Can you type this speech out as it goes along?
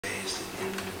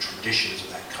traditions of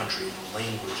that country and the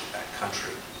language of that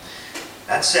country.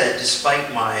 That said,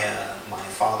 despite my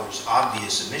father's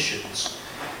obvious omissions,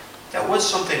 that was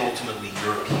something ultimately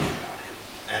European about him.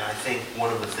 And I think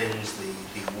one of the things the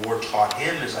war taught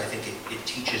him is, I think it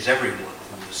teaches everyone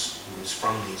who is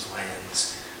from these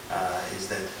lands, is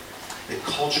that the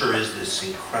culture is this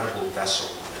incredible vessel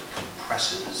that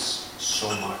compresses so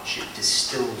much, it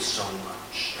distills so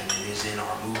much, and it is in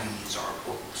our movies, our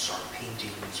books, our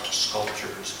paintings, our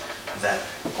sculptures, that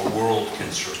a world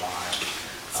can survive.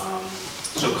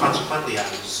 So consequently,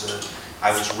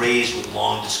 I was raised with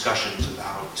long discussions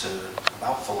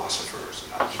about philosophers,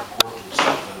 about the importance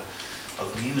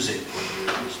of music,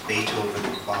 whether it was Beethoven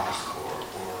or Bach, or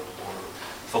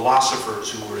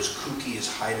philosophers who were as kooky as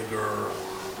Heidegger, or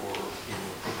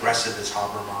progressive as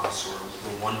Habermas, or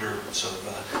the wonders of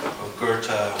Goethe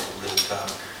or Rilke,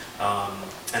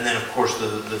 and then of course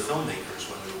the filmmakers,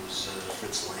 whether it was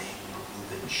Fritz Lang or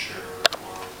Lubitsch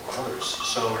or others.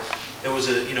 So there was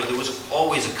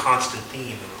always a constant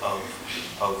theme of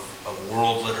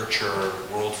world literature,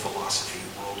 world philosophy,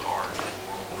 world art, and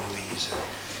world movies,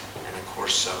 and of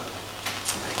course,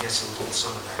 I guess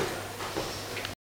some of that